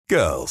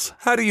Girls,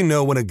 how do you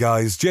know when a guy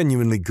is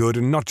genuinely good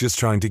and not just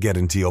trying to get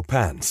into your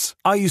pants?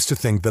 I used to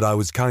think that I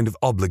was kind of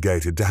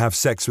obligated to have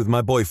sex with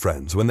my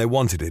boyfriends when they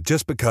wanted it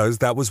just because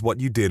that was what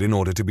you did in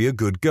order to be a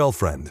good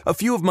girlfriend. A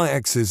few of my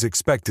exes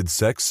expected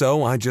sex,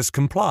 so I just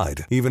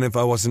complied, even if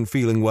I wasn't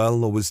feeling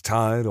well or was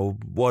tired or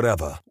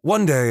whatever.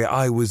 One day,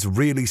 I was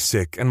really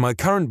sick and my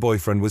current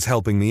boyfriend was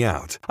helping me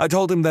out. I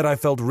told him that I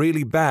felt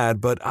really bad,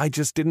 but I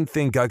just didn't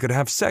think I could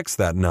have sex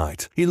that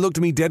night. He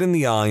looked me dead in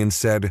the eye and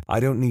said, "I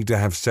don't need to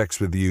have sex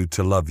with you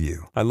to love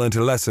you." I learned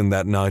a lesson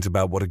that night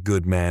about what a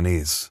good man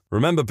is.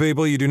 Remember,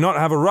 people, you do not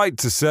have a right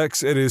to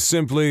sex. It is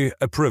simply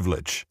a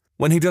privilege.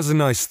 When he does a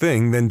nice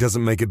thing, then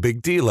doesn't make a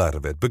big deal out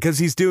of it because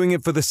he's doing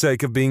it for the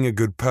sake of being a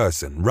good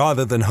person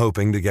rather than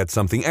hoping to get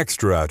something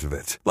extra out of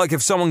it. Like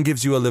if someone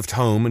gives you a lift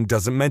home and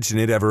doesn't mention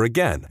it ever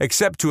again,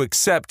 except to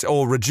accept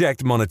or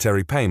reject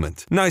monetary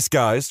payment. Nice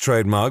guys,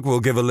 trademark,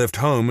 will give a lift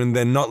home and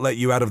then not let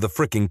you out of the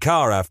frickin'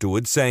 car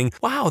afterwards saying,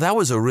 "Wow, that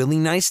was a really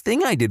nice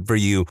thing I did for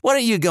you. What are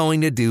you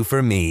going to do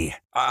for me?"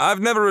 I've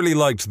never really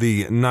liked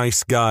the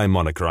nice guy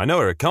moniker. I know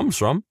where it comes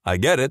from. I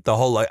get it. The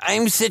whole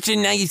I'm such a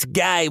nice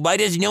guy. Why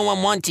does no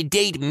one want to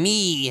date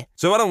me?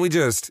 So why don't we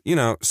just,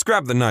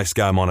 scrap the nice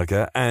guy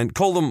moniker and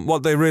call them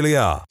what they really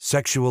are.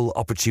 Sexual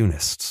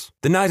opportunists.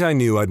 The night I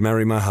knew I'd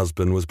marry my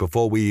husband was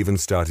before we even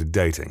started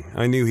dating.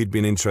 I knew he'd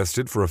been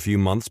interested for a few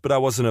months, but I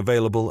wasn't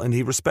available and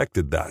he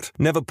respected that.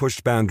 Never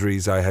pushed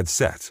boundaries I had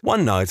set.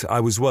 One night, I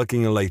was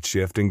working a late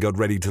shift and got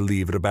ready to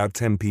leave at about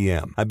 10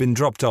 p.m. I'd been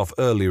dropped off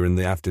earlier in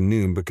the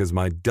afternoon because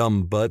my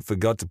dumb butt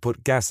forgot to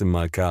put gas in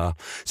my car,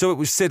 so it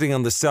was sitting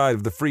on the side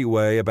of the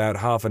freeway about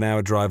half an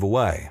hour drive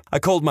away. I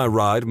called my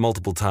ride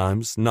multiple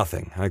times,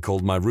 nothing. I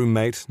called my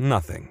roommate,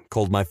 nothing.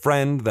 Called my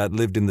friend that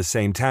lived in the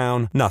same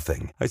town,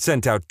 nothing. I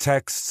sent out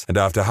texts, and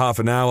after half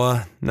an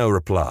hour, no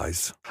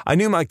replies. I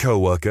knew my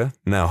coworker,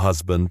 now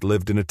husband,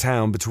 lived in a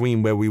town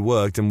between where we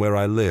worked and where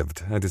I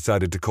lived. I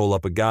decided to call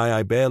up a guy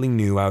I barely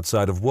knew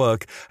outside of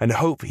work and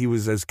hope he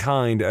was as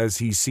kind as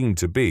he seemed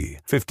to be.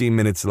 15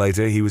 minutes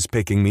later, he was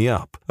picking me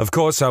up. Of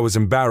course, I was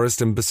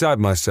embarrassed and beside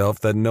myself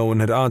that no one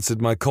had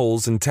answered my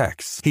calls and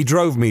texts. He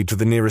drove me to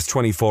the nearest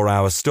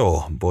 24-hour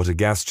store, bought a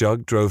gas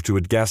jug, drove to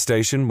a gas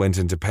station, went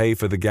in to pay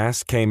for the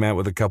gas, came out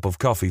with a cup of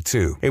coffee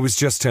too. It was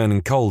just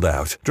turning cold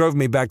out. Drove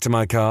me back to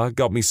my car,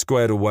 got me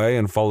squared away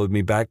and followed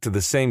me back to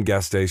the same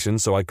gas station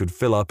so I could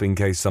fill up in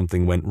case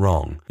something went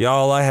wrong.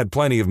 Y'all, I had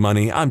plenty of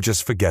money, I'm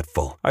just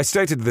forgetful. I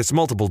stated this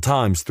multiple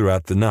times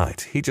throughout the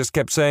night. He just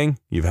kept saying,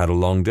 "You've had a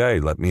long day,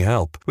 let me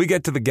help." We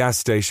get to the gas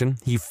station,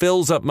 he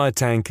fills up my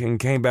tank and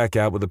came back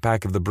out with a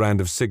pack of the brand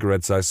of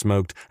cigarettes I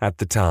smoked at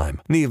the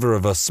time. Neither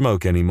of us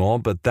smoke anymore,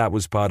 but that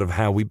was part of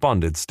how we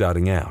bonded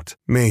starting out.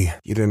 Me,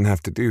 you didn't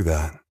have to do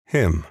that.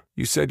 Him,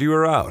 you said you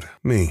were out.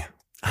 Me,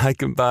 I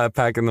can buy a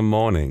pack in the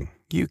morning.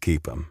 You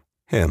keep them.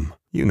 Him,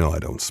 you know I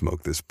don't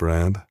smoke this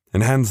brand.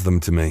 And hands them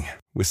to me.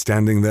 We're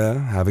standing there,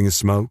 having a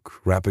smoke,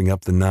 wrapping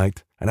up the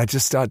night, and I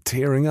just start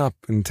tearing up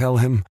and tell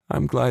him,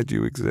 "I'm glad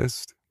you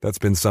exist." That's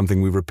been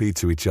something we repeat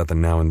to each other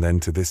now and then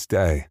to this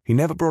day. He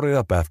never brought it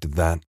up after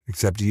that,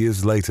 except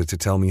years later to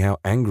tell me how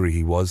angry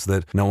he was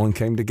that no one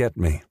came to get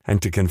me,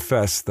 and to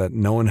confess that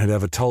no one had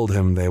ever told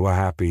him they were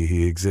happy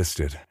he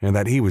existed, and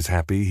that he was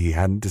happy he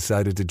hadn't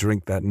decided to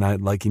drink that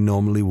night like he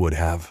normally would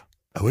have.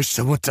 I wish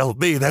someone told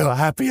me they were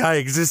happy I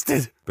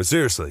existed. But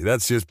seriously,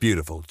 that's just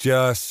beautiful.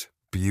 Just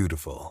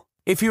beautiful.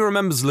 If he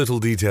remembers little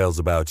details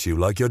about you,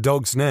 like your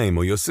dog's name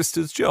or your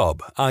sister's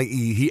job,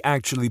 i.e. he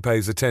actually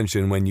pays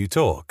attention when you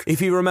talk. If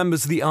he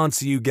remembers the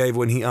answer you gave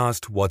when he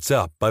asked, "What's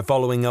up?" by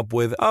following up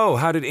with, "Oh,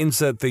 how did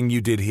insert thing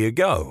you did here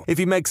go?" If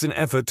he makes an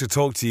effort to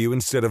talk to you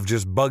instead of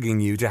just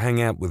bugging you to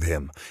hang out with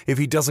him. If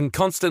he doesn't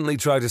constantly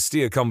try to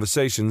steer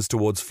conversations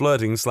towards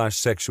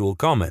flirting/sexual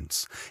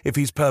comments. If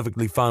he's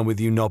perfectly fine with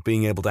you not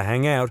being able to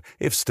hang out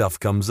if stuff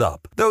comes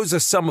up. Those are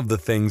some of the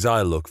things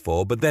I look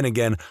for, but then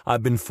again,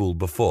 I've been fooled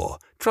before.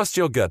 Trust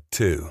your gut,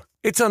 too.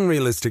 It's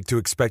unrealistic to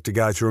expect a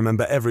guy to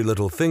remember every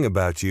little thing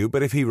about you,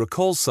 but if he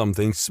recalls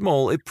something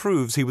small, it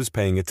proves he was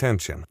paying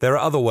attention. There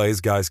are other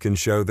ways guys can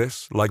show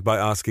this, like by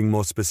asking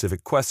more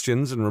specific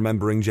questions and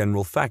remembering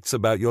general facts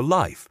about your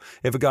life.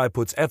 If a guy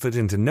puts effort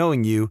into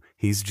knowing you,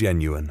 he's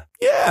genuine.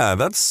 Yeah,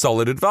 that's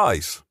solid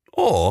advice.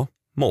 Or,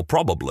 more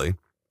probably,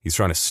 he's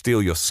trying to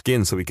steal your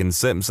skin so he can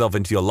insert himself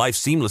into your life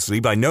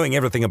seamlessly by knowing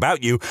everything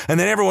about you, and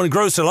then everyone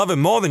grows to love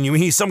him more than you,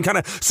 and he's some kind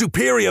of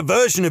superior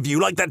version of you,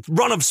 like that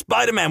run of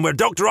Spider-Man where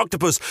Dr.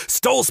 Octopus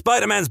stole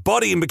Spider-Man's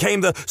body and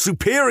became the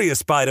superior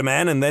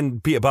Spider-Man, and then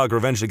Peter Parker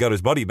eventually got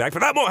his body back, but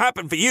that won't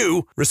happen for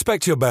you!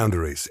 Respect your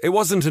boundaries. It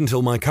wasn't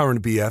until my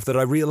current BF that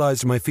I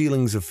realized my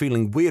feelings of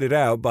feeling weirded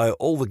out by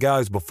all the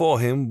guys before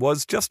him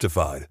was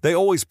justified. They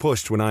always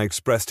pushed when I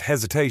expressed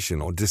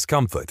hesitation or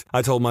discomfort.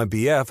 I told my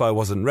BF I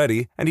wasn't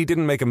ready, and he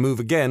didn't make a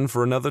move again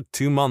for another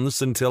 2 months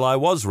until I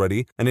was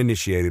ready and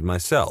initiated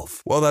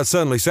myself. Well, that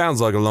certainly sounds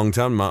like a long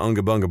time in my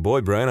unga bunga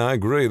boy brain. I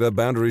agree that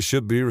boundaries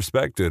should be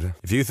respected.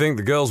 If you think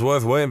the girl's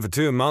worth waiting for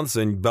 2 months,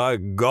 and by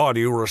God,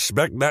 you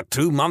respect that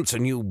 2 months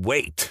and you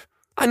wait.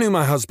 I knew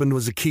my husband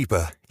was a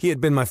keeper. He had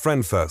been my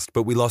friend first,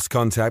 but we lost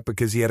contact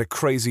because he had a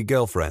crazy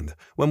girlfriend.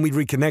 When we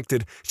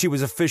reconnected, she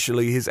was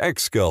officially his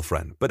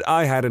ex-girlfriend, but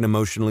I had an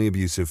emotionally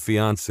abusive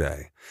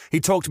fiancé. He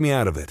talked me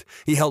out of it.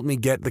 He helped me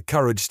get the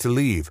courage to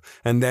leave,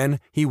 and then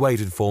he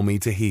waited for me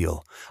to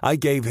heal. I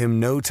gave him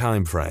no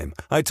time frame.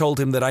 I told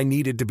him that I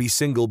needed to be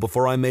single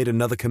before I made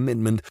another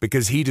commitment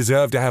because he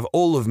deserved to have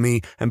all of me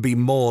and be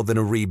more than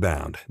a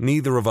rebound.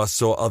 Neither of us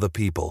saw other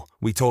people.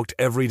 We talked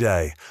every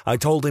day. I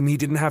told him he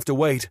didn't have to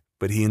wait,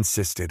 but he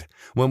insisted.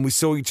 When we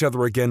saw each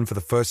other again for the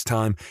first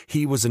time,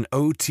 he was an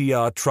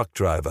OTR truck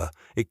driver.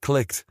 It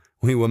clicked.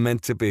 We were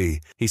meant to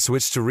be. He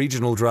switched to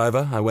regional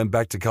driver, I went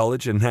back to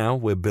college, and now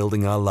we're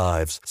building our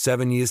lives.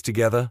 7 years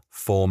together,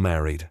 4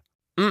 married.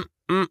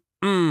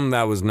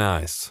 That was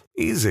nice.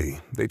 Easy.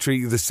 They treat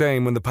you the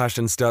same when the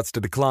passion starts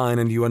to decline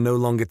and you are no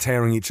longer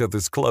tearing each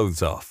other's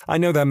clothes off. I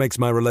know that makes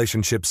my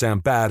relationship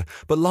sound bad,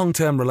 but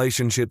long-term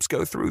relationships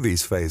go through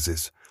these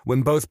phases.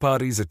 When both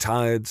parties are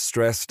tired,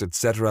 stressed,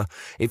 etc.,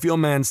 if your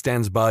man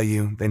stands by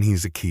you, then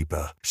he's a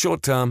keeper.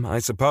 Short term, I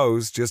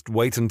suppose, just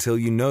wait until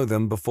you know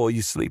them before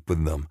you sleep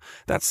with them.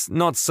 That's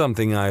not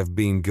something I have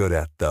been good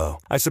at, though.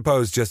 I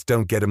suppose just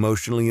don't get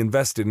emotionally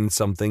invested in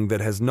something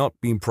that has not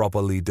been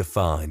properly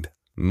defined.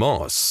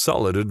 More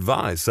solid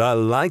advice. I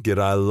like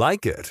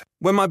it.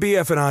 When my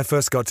BF and I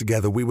first got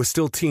together, we were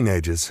still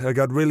teenagers. I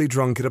got really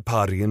drunk at a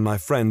party and my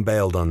friend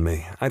bailed on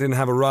me. I didn't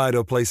have a ride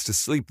or place to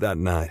sleep that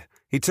night.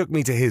 He took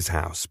me to his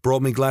house,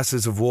 brought me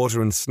glasses of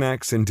water and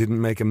snacks, and didn't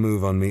make a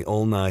move on me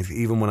all night,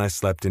 even when I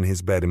slept in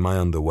his bed in my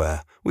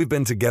underwear. We've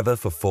been together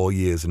for 4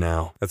 years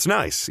now. That's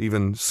nice,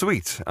 even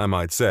sweet, I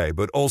might say,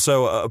 but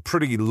also a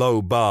pretty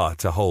low bar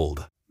to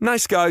hold.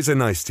 Nice guys are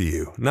nice to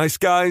you. Nice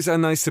guys are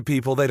nice to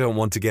people they don't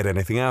want to get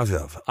anything out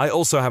of. I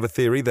also have a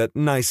theory that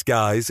nice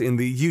guys, in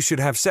the you should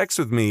have sex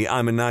with me,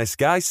 I'm a nice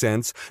guy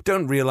sense,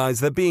 don't realize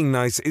that being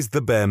nice is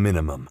the bare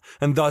minimum,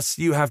 and thus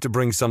you have to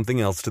bring something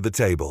else to the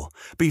table.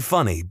 Be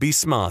funny, be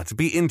smart,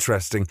 be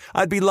interesting.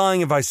 I'd be lying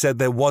if I said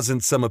there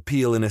wasn't some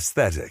appeal in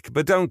aesthetic,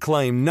 but don't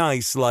claim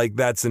nice like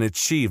that's an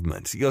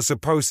achievement. You're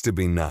supposed to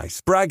be nice.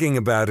 Bragging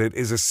about it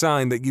is a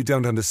sign that you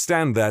don't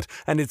understand that,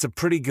 and it's a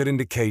pretty good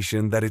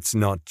indication that it's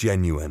not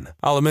genuine.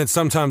 I'll admit,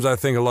 sometimes I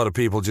think a lot of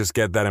people just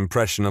get that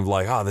impression of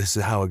like, this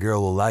is how a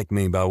girl will like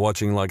me by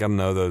watching, like, I don't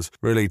know, those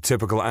really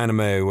typical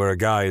anime where a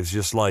guy is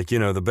just like,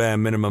 the bare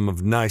minimum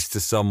of nice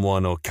to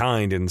someone or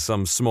kind in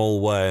some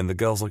small way, and the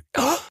girl's like,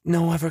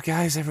 no other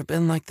guy's ever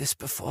been like this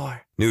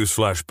before.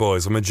 Newsflash,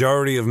 boys, a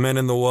majority of men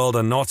in the world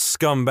are not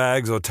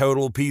scumbags or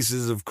total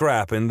pieces of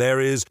crap, and there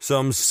is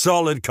some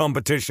solid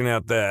competition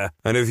out there.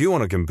 And if you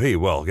want to compete,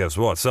 well, guess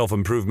what?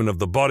 Self-improvement of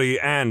the body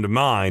and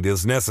mind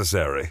is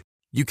necessary.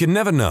 You can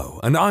never know,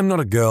 and I'm not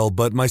a girl,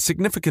 but my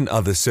significant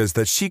other says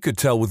that she could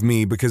tell with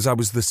me because I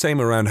was the same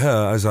around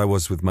her as I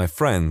was with my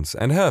friends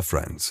and her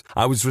friends.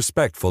 I was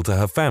respectful to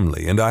her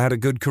family, and I had a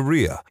good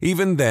career.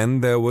 Even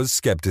then, there was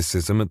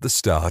skepticism at the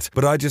start,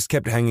 but I just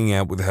kept hanging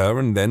out with her,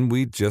 and then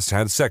we just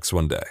had sex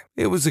one day.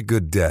 It was a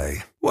good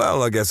day.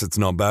 Well, I guess it's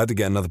not bad to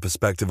get another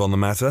perspective on the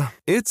matter.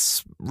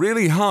 It's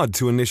really hard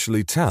to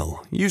initially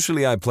tell.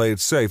 Usually I play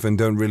it safe and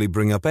don't really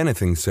bring up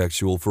anything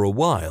sexual for a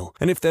while.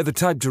 And if they're the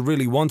type to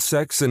really want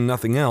sex and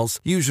nothing else,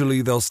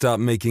 usually they'll start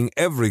making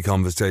every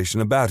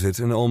conversation about it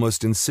and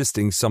almost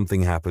insisting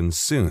something happens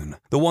soon.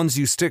 The ones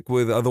you stick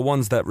with are the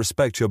ones that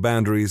respect your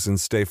boundaries and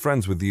stay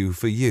friends with you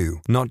for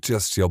you, not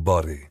just your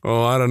body.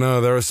 Oh, I don't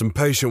know, there are some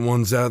patient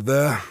ones out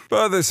there.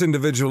 But this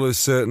individual is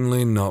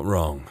certainly not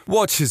wrong.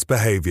 Watch his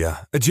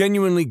behavior. A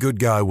genuine good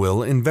guy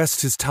will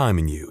invest his time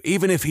in you.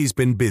 Even if he's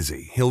been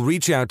busy, he'll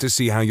reach out to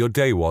see how your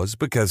day was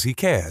because he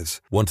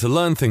cares. Want to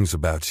learn things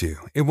about you.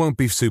 It won't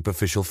be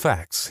superficial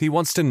facts. He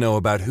wants to know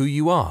about who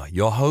you are,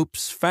 your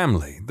hopes,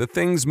 family, the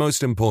things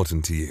most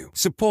important to you.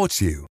 Support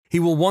you. He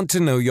will want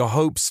to know your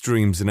hopes,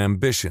 dreams, and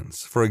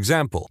ambitions. For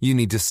example, you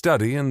need to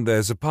study and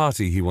there's a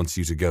party he wants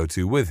you to go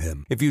to with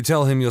him. If you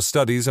tell him your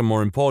studies are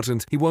more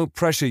important, he won't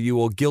pressure you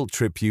or guilt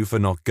trip you for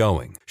not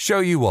going. Show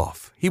you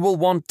off. He will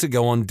want to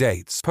go on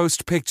dates,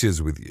 post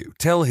pictures with you,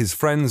 tell his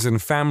friends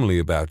and family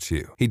about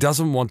you. He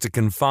doesn't want to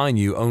confine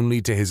you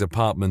only to his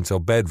apartment or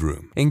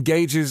bedroom.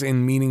 Engages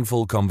in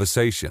meaningful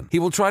conversation. He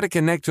will try to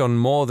connect on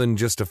more than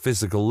just a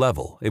physical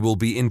level. It will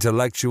be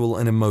intellectual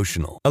and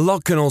emotional. A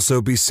lot can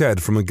also be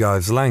said from a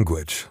guy's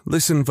language.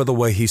 Listen for the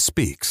way he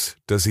speaks.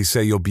 Does he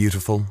say you're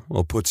beautiful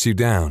or puts you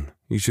down?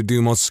 You should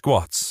do more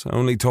squats.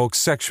 Only talk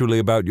sexually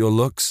about your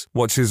looks.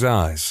 Watch his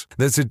eyes.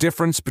 There's a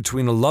difference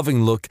between a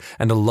loving look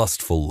and a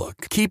lustful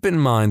look. Keep in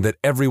mind that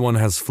everyone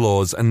has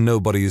flaws and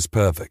nobody is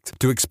perfect.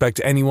 To expect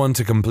anyone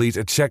to complete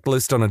a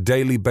checklist on a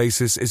daily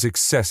basis is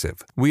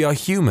excessive. We are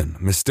human.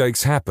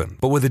 Mistakes happen.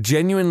 But with a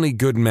genuinely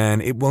good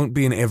man, it won't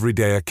be an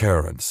everyday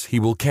occurrence. He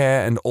will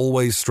care and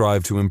always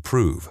strive to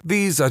improve.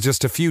 These are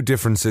just a few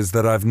differences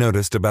that I've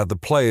noticed about the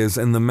players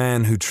and the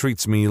man who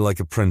treats me like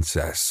a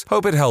princess.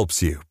 Hope it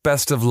helps you.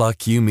 Best of luck.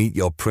 You meet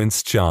your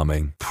Prince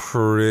Charming.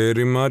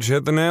 Pretty much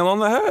hit the nail on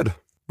the head.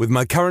 With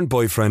my current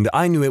boyfriend,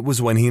 I knew it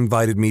was when he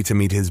invited me to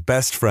meet his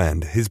best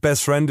friend. His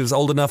best friend is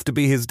old enough to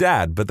be his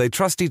dad, but they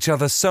trust each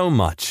other so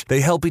much. They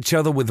help each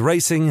other with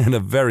racing and are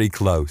very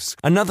close.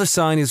 Another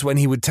sign is when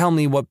he would tell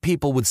me what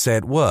people would say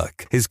at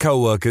work. His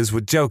co-workers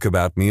would joke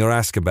about me or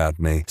ask about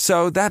me.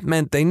 So that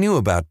meant they knew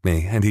about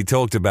me, and he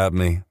talked about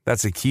me.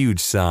 That's a huge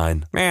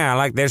sign. Yeah, I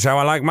like this how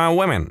I like my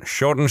women.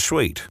 Short and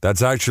sweet.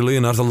 That's actually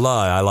an utter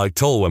lie. I like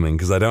tall women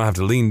because I don't have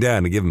to lean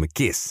down to give them a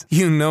kiss.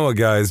 You know a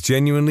guy is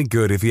genuinely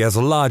good if he has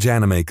a large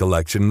anime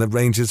collection that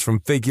ranges from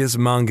figures,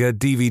 manga,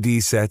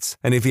 DVD sets,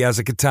 and if he has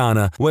a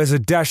katana, wears a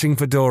dashing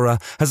fedora,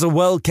 has a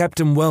well-kept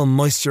and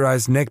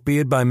well-moisturized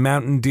neckbeard by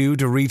Mountain Dew,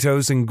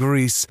 Doritos, and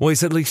Grease,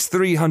 weighs at least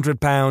 300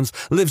 pounds,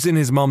 lives in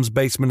his mom's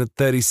basement at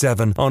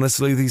 37.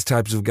 Honestly, these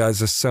types of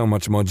guys are so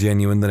much more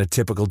genuine than a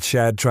typical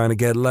Chad trying to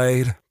get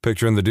laid.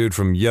 Picturing the dude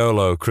from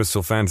YOLO,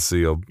 Crystal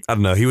Fantasy, or I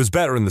don't know, he was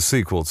better in the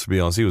sequel, to be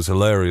honest. He was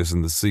hilarious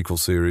in the sequel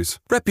series.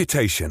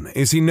 Reputation.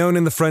 Is he known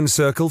in the friend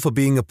circle for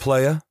being a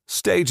player?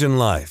 Stage in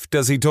life.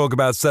 Does he talk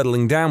about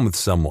settling down with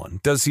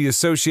someone? Does he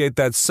associate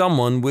that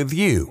someone with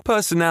you?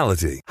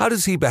 Personality. How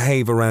does he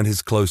behave around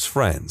his close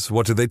friends?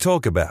 What do they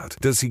talk about?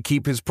 Does he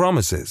keep his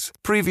promises?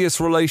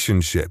 Previous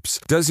relationships.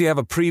 Does he have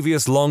a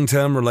previous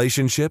long-term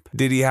relationship?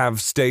 Did he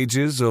have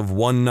stages of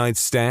one-night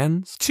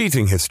stands?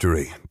 Cheating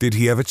history. Did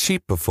he ever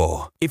cheat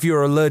before? If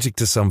you're allergic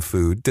to some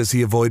food, does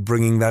he avoid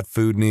bringing that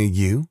food near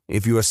you?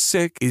 If you are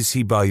sick, is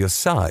he by your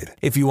side?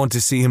 If you want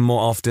to see him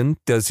more often,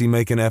 does he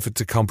make an effort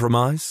to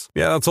compromise?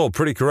 Yeah, that's all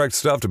pretty correct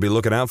stuff to be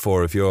looking out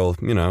for if you're,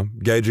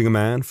 gauging a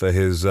man for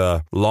his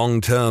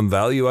long-term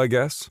value, I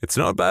guess. It's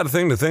not a bad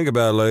thing to think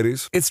about,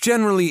 ladies. It's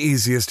generally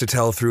easiest to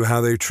tell through how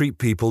they treat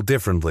people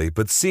differently,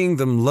 but seeing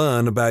them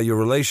learn about your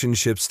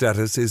relationship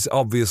status is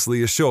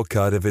obviously a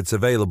shortcut if it's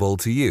available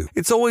to you.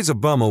 It's always a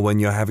bummer when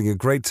you're having a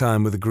great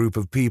time with a group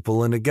of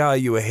people and a guy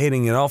you are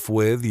hitting it off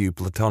with, you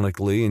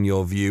platonically in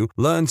your view,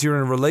 learns you're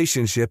in a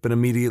relationship and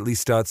immediately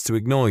starts to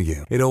ignore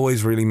you. It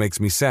always really makes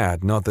me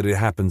sad. Not that it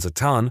happens a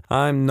ton.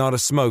 I'm not a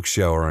smoke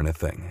show or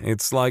anything.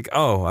 It's like,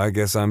 oh, I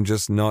guess I'm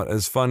just not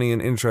as funny and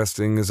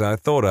interesting as I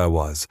thought I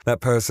was. That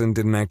person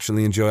didn't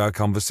actually enjoy our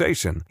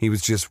conversation. He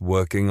was just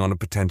working on a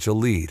potential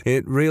lead.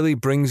 It really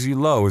brings you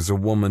low as a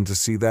woman to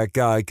see that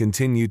guy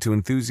continue to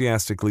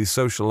enthusiastically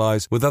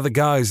socialize with other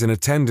guys in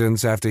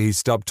attendance after he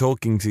stopped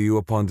talking to you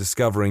upon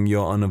discovering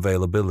your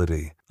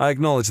unavailability. I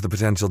acknowledge the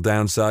potential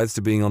downsides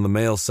to being on the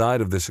male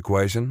side of this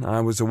equation. I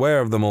was aware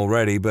of them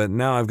already, but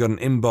now I've got an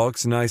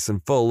inbox nice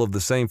and full of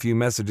the same few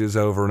messages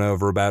over and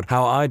over about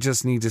how I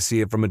just need to see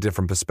it from a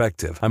different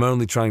perspective. I'm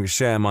only trying to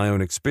share my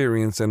own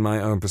experience and my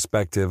own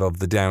perspective of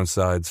the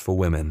downsides for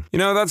women.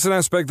 That's an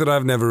aspect that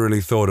I've never really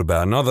thought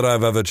about. Not that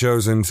I've ever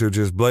chosen to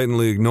just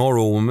blatantly ignore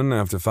a woman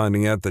after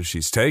finding out that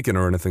she's taken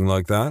or anything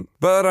like that.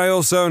 But I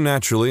also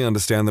naturally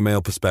understand the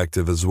male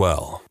perspective as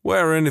well.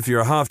 Wherein, if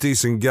you're a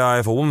half-decent guy,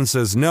 if a woman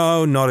says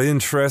no, not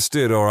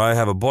interested, or I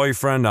have a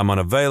boyfriend, I'm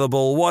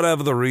unavailable,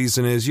 whatever the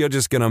reason is, you're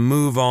just gonna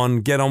move on,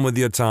 get on with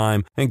your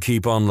time, and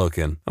keep on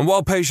looking. And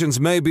while patience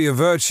may be a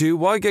virtue,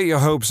 why get your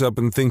hopes up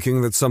in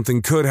thinking that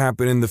something could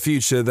happen in the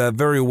future that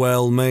very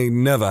well may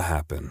never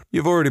happen?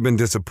 You've already been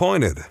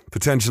disappointed,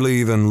 potentially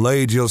even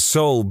laid your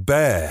soul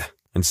bare.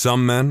 And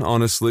some men,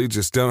 honestly,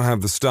 just don't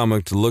have the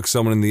stomach to look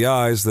someone in the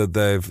eyes that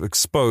they've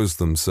exposed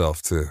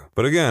themselves to.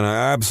 But again,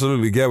 I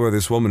absolutely get where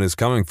this woman is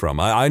coming from.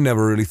 I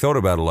never really thought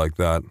about it like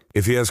that.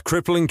 If he has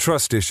crippling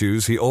trust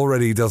issues, he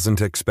already doesn't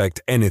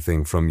expect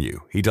anything from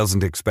you. He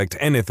doesn't expect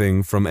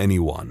anything from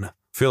anyone. I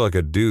feel like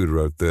a dude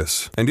wrote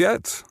this. And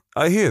yet,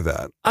 I hear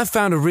that. I've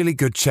found a really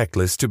good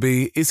checklist to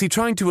be, is he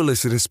trying to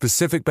elicit a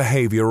specific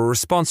behavior or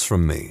response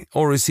from me?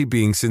 Or is he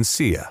being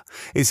sincere?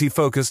 Is he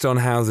focused on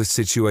how the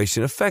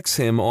situation affects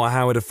him or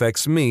how it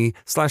affects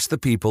me/the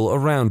people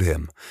around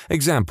him?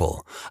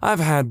 Example, I've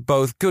had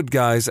both good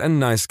guys and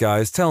nice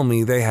guys tell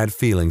me they had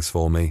feelings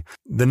for me.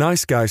 The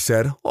nice guy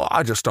said, well,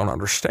 I just don't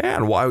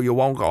understand why you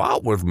won't go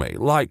out with me.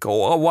 Like,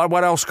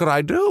 what else could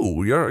I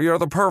do? You're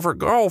the perfect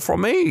girl for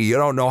me. You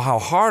don't know how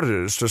hard it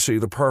is to see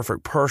the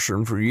perfect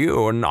person for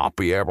you and not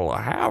be able to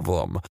have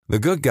them. The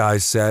good guy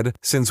said,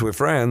 since we're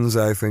friends,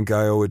 I think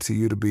I owe it to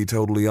you to be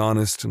totally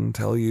honest and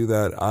tell you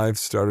that I've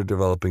started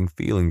developing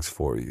feelings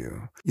for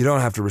you. You don't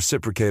have to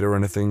reciprocate or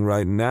anything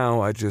right now.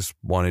 I just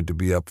wanted to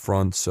be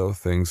upfront so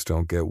things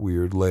don't get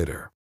weird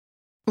later.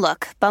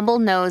 Look, Bumble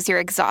knows you're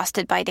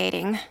exhausted by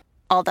dating.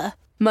 All the,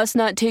 must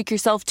not take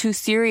yourself too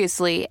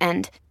seriously,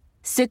 and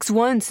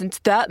 6'1" since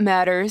that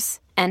matters,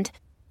 and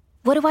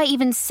what do I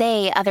even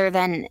say other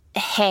than,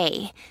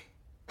 hey?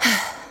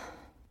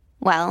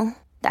 Well,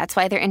 that's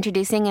why they're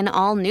introducing an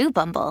all-new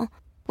Bumble,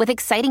 with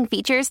exciting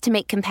features to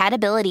make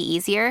compatibility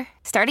easier,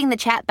 starting the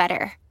chat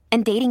better,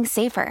 and dating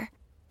safer.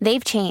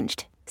 They've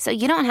changed, so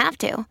you don't have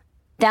to.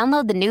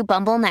 Download the new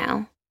Bumble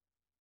now.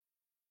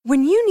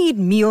 When you need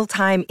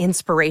mealtime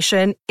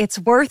inspiration, it's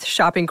worth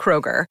shopping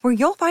Kroger, where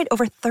you'll find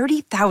over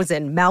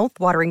 30,000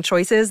 mouth-watering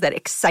choices that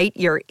excite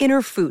your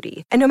inner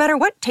foodie. And no matter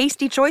what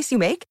tasty choice you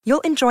make,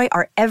 you'll enjoy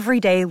our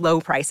everyday low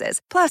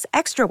prices, plus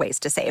extra ways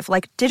to save,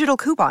 like digital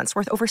coupons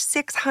worth over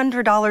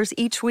 $600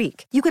 each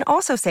week. You can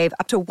also save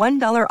up to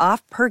 $1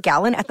 off per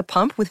gallon at the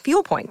pump with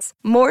fuel points.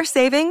 More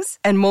savings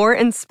and more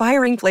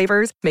inspiring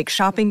flavors make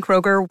shopping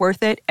Kroger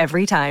worth it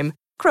every time.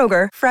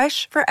 Kroger,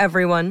 fresh for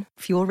everyone.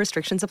 Fuel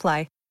restrictions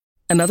apply.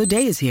 Another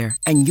day is here,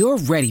 and you're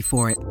ready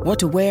for it. What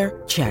to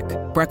wear? Check.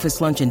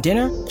 Breakfast, lunch, and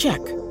dinner? Check.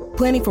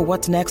 Planning for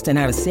what's next and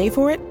how to save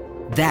for it?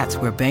 That's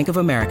where Bank of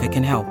America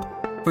can help.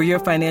 For your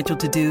financial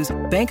to-dos,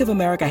 Bank of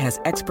America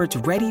has experts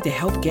ready to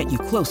help get you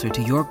closer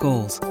to your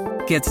goals.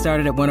 Get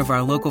started at one of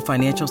our local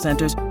financial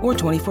centers or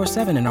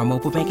 24/7 in our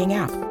mobile banking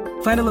app.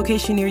 Find a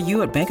location near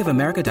you at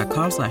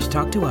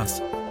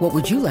bankofamerica.com/talktous. What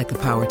would you like the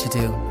power to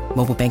do?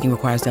 Mobile banking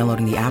requires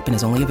downloading the app and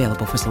is only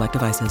available for select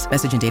devices.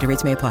 Message and data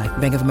rates may apply.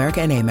 Bank of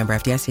America N.A., member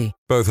FDIC.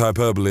 Both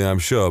hyperbole, I'm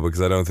sure,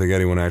 because I don't think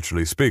anyone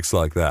actually speaks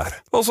like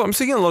that. Also, I'm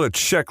seeing a lot of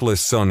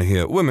checklists on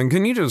here. Women,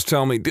 can you just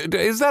tell me,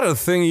 is that a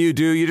thing you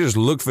do? You just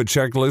look for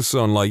checklists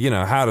on,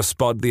 how to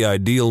spot the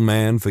ideal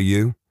man for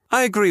you?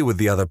 I agree with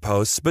the other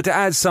posts, but to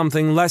add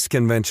something less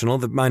conventional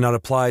that might not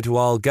apply to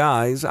all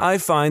guys, I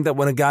find that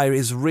when a guy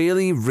is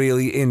really,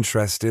 really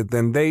interested,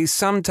 then they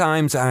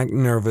sometimes act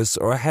nervous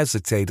or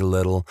hesitate a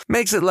little.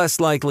 Makes it less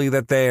likely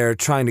that they're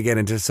trying to get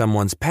into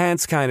someone's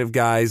pants kind of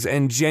guys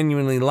and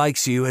genuinely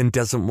likes you and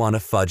doesn't want to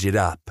fudge it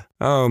up.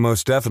 Oh,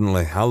 most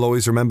definitely. I'll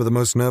always remember the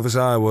most nervous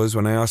I was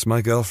when I asked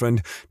my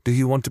girlfriend, "Do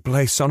you want to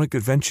play Sonic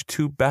Adventure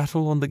 2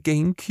 Battle on the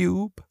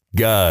GameCube?"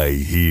 Guy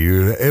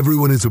here.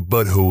 Everyone is a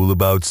butthole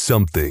about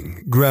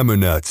something. Grammar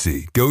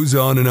Nazi goes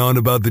on and on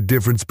about the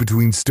difference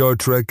between Star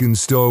Trek and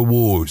Star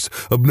Wars.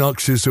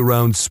 Obnoxious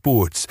around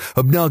sports.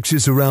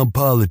 Obnoxious around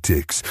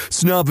politics.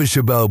 Snobbish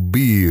about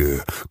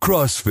beer.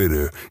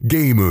 Crossfitter.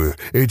 Gamer.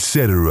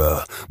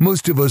 Etc.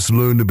 Most of us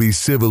learn to be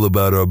civil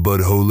about our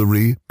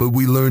buttholery, but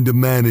we learn to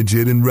manage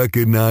it and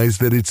recognize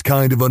that it's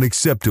kind of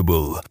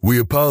unacceptable. We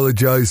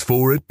apologize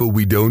for it, but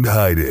we don't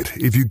hide it.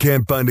 If you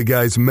can't find a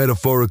guy's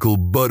metaphorical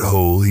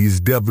butthole, he's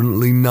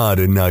definitely not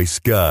a nice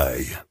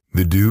guy.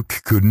 The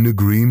Duke couldn't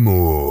agree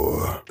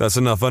more. That's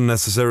enough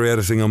unnecessary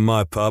editing on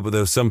my part, but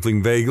there was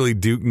something vaguely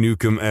Duke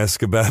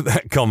Nukem-esque about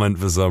that comment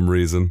for some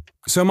reason.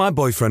 So my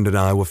boyfriend and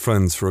I were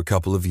friends for a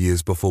couple of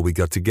years before we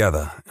got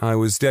together. I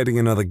was dating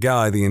another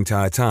guy the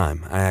entire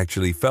time. I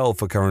actually fell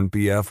for current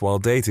BF while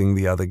dating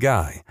the other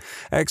guy.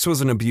 X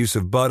was an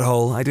abusive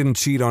butthole. I didn't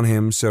cheat on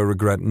him, so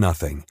regret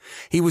nothing.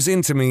 He was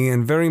into me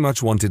and very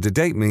much wanted to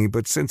date me,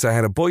 but since I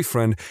had a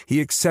boyfriend,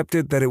 he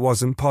accepted that it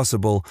wasn't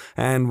possible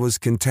and was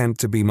content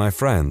to be my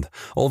friend.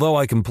 Although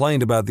I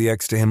complained about the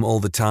ex to him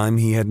all the time,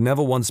 he had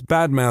never once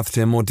badmouthed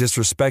him or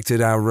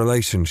disrespected our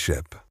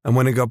relationship. And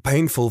when it got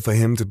painful for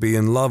him to be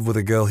in love with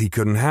a girl he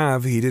couldn't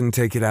have, he didn't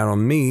take it out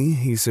on me.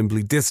 He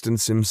simply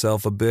distanced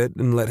himself a bit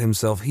and let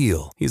himself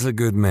heal. He's a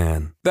good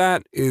man.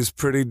 That is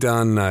pretty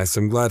darn nice.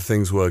 I'm glad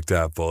things worked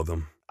out for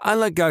them. I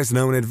let guys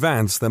know in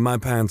advance that my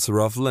pants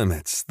are off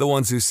limits. The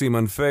ones who seem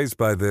unfazed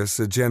by this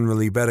are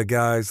generally better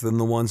guys than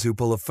the ones who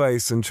pull a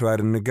face and try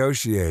to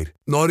negotiate.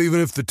 Not even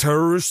if the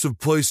terrorists have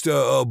placed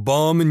a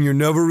bomb in your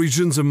nether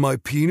regions and my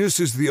penis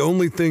is the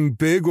only thing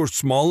big or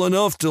small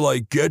enough to,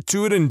 get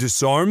to it and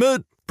disarm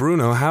it?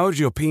 Bruno, how would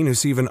your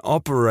penis even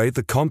operate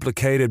the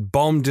complicated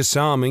bomb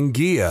disarming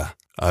gear?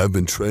 I've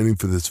been training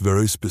for this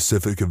very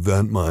specific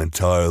event my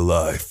entire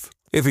life.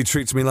 If he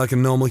treats me like a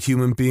normal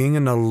human being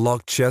and not a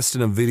locked chest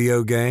in a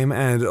video game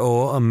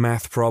or a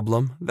math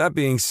problem. That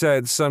being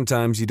said,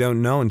 sometimes you don't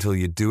know until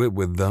you do it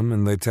with them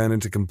and they turn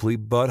into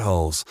complete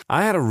buttholes.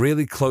 I had a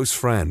really close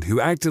friend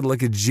who acted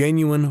like a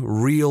genuine,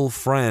 real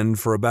friend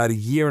for about a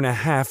year and a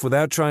half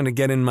without trying to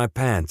get in my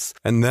pants,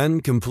 and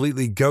then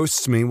completely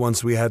ghosts me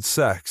once we had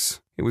sex.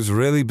 It was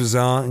really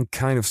bizarre and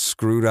kind of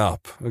screwed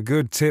up. A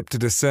good tip to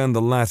discern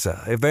the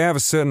latter. If they have a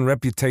certain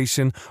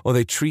reputation or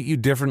they treat you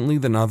differently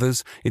than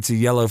others, it's a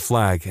yellow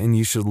flag and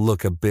you should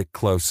look a bit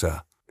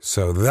closer.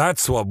 So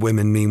that's what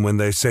women mean when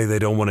they say they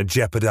don't want to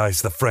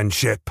jeopardize the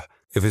friendship.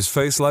 If his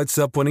face lights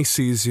up when he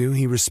sees you,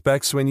 he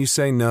respects when you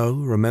say no,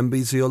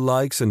 remembers your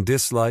likes and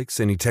dislikes,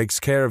 and he takes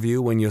care of you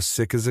when you're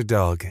sick as a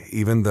dog,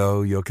 even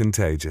though you're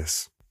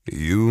contagious.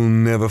 You'll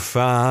never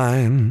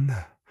find,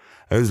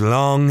 as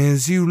long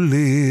as you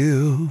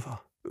live,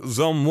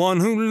 someone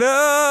who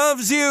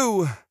loves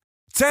you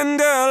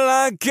tender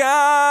like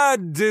I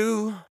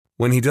do.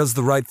 When he does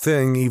the right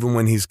thing, even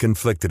when he's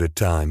conflicted at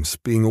times,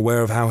 being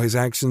aware of how his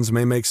actions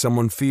may make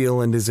someone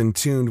feel and is in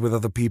tune with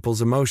other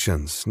people's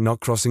emotions, not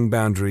crossing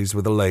boundaries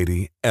with a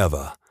lady,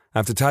 ever.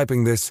 After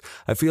typing this,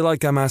 I feel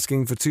like I'm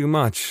asking for too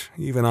much.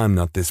 Even I'm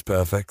not this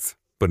perfect.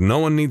 But no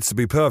one needs to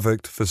be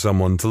perfect for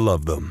someone to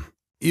love them.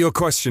 Your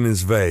question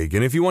is vague,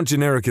 and if you want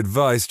generic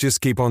advice,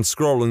 just keep on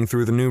scrolling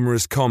through the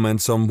numerous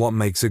comments on what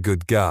makes a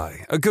good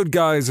guy. A good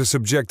guy is a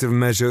subjective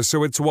measure,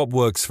 so it's what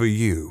works for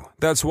you.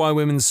 That's why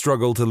women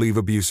struggle to leave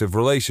abusive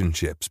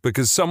relationships,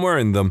 because somewhere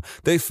in them,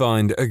 they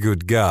find a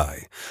good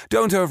guy.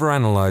 Don't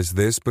overanalyze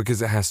this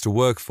because it has to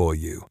work for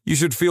you. You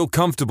should feel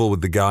comfortable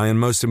with the guy, and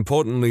most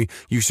importantly,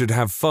 you should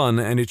have fun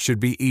and it should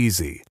be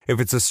easy. If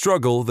it's a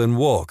struggle, then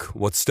walk.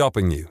 What's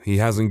stopping you? He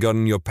hasn't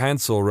gotten your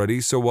pants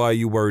already, so why are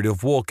you worried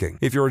of walking?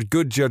 If you're a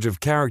good judge of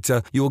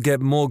character, you'll get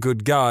more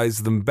good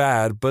guys than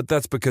bad, but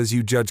that's because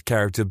you judge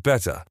character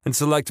better and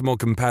select more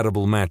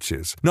compatible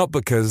matches, not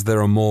because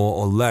there are more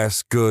or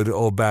less good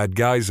or bad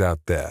guys out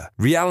there.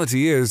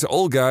 Reality is,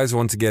 all guys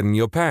want to get in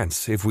your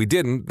pants. If we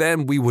didn't,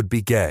 then we would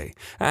be gay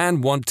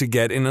and want to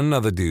get in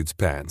another dude's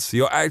pants.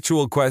 Your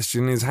actual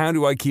question is, how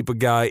do I keep a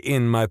guy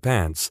in my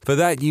pants? For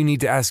that, you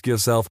need to ask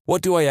yourself,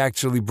 what do I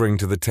actually bring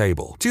to the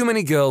table? Too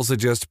many girls are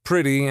just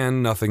pretty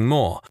and nothing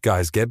more.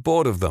 Guys get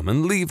bored of them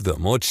and leave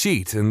them or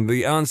cheat, and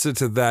the answer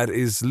to that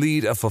is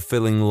lead a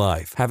fulfilling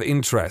life. Have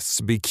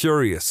interests, be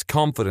curious,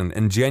 confident,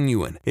 and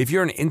genuine. If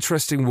you're an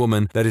interesting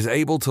woman that is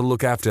able to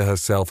look after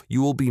herself,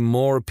 you will be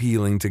more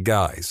appealing to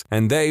guys,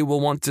 and they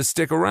will want to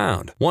stick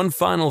around. One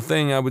final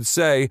thing I would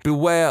say,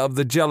 beware of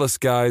the jealous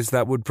guys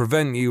that would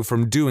prevent you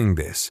from doing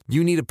this.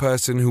 You need a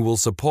person who will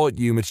support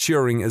you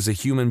maturing as a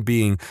human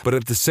being, but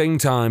at the same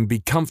time be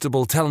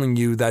comfortable telling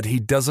you that he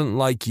doesn't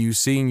like you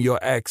seeing your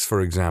ex,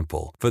 for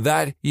example. For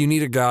that, you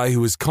need a guy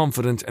who is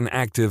confident and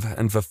active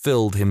and fulfilled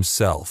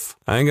himself.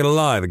 I ain't gonna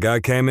lie, the guy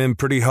came in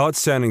pretty hot,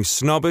 sounding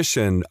snobbish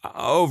and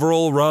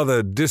overall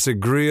rather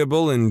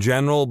disagreeable in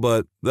general,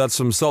 but that's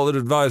some solid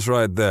advice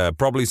right there.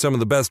 Probably some of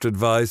the best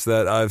advice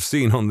that I've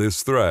seen on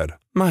this thread.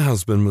 My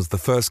husband was the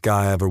first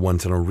guy I ever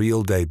went on a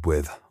real date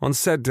with. On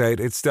said date,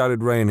 it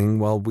started raining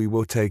while we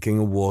were taking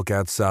a walk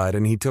outside,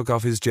 and he took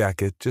off his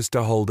jacket just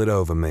to hold it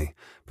over me.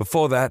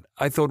 Before that,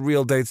 I thought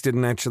real dates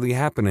didn't actually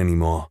happen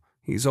anymore.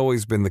 He's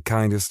always been the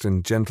kindest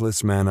and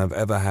gentlest man I've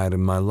ever had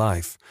in my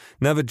life.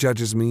 Never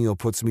judges me or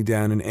puts me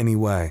down in any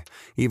way.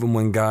 Even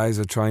when guys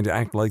are trying to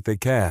act like they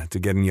care to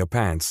get in your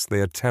pants, they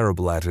are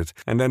terrible at it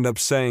and end up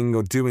saying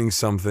or doing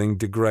something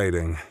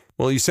degrading.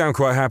 Well, you sound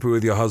quite happy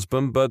with your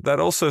husband, but that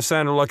also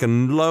sounded like a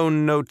low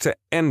note to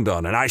end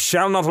on, and I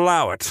shall not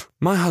allow it.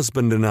 My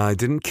husband and I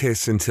didn't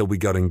kiss until we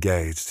got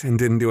engaged, and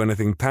didn't do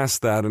anything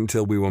past that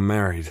until we were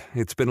married.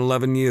 It's been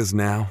 11 years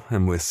now,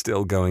 and we're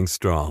still going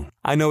strong.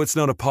 I know it's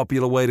not a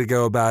popular way to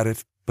go about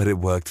it, but it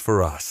worked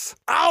for us.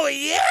 Oh,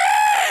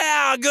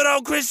 yeah! Good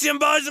old Christian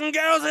boys and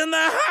girls in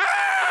the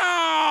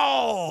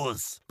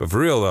house! But for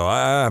real, though,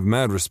 I have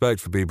mad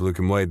respect for people who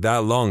can wait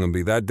that long and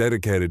be that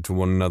dedicated to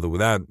one another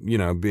without,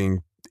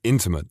 being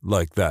intimate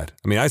like that.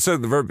 I mean, I said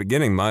at the very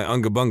beginning, my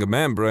Unga Bunga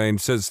man brain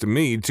says to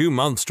me 2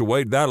 months to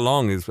wait that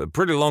long is a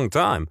pretty long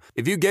time.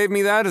 If you gave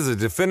me that as a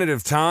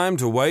definitive time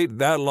to wait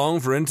that long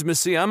for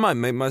intimacy, I might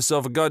make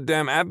myself a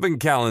goddamn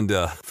advent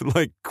calendar for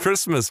like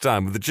Christmas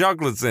time with the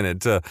chocolates in it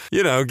to,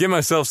 give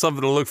myself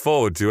something to look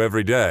forward to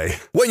every day.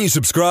 When you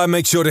subscribe,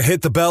 make sure to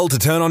hit the bell to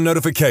turn on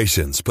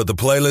notifications. Put the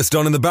playlist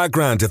on in the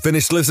background to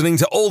finish listening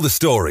to all the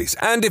stories.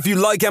 And if you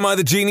like Am I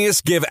the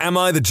Genius, give Am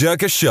I the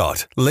Jerk a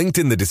shot. Linked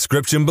in the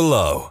description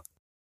below.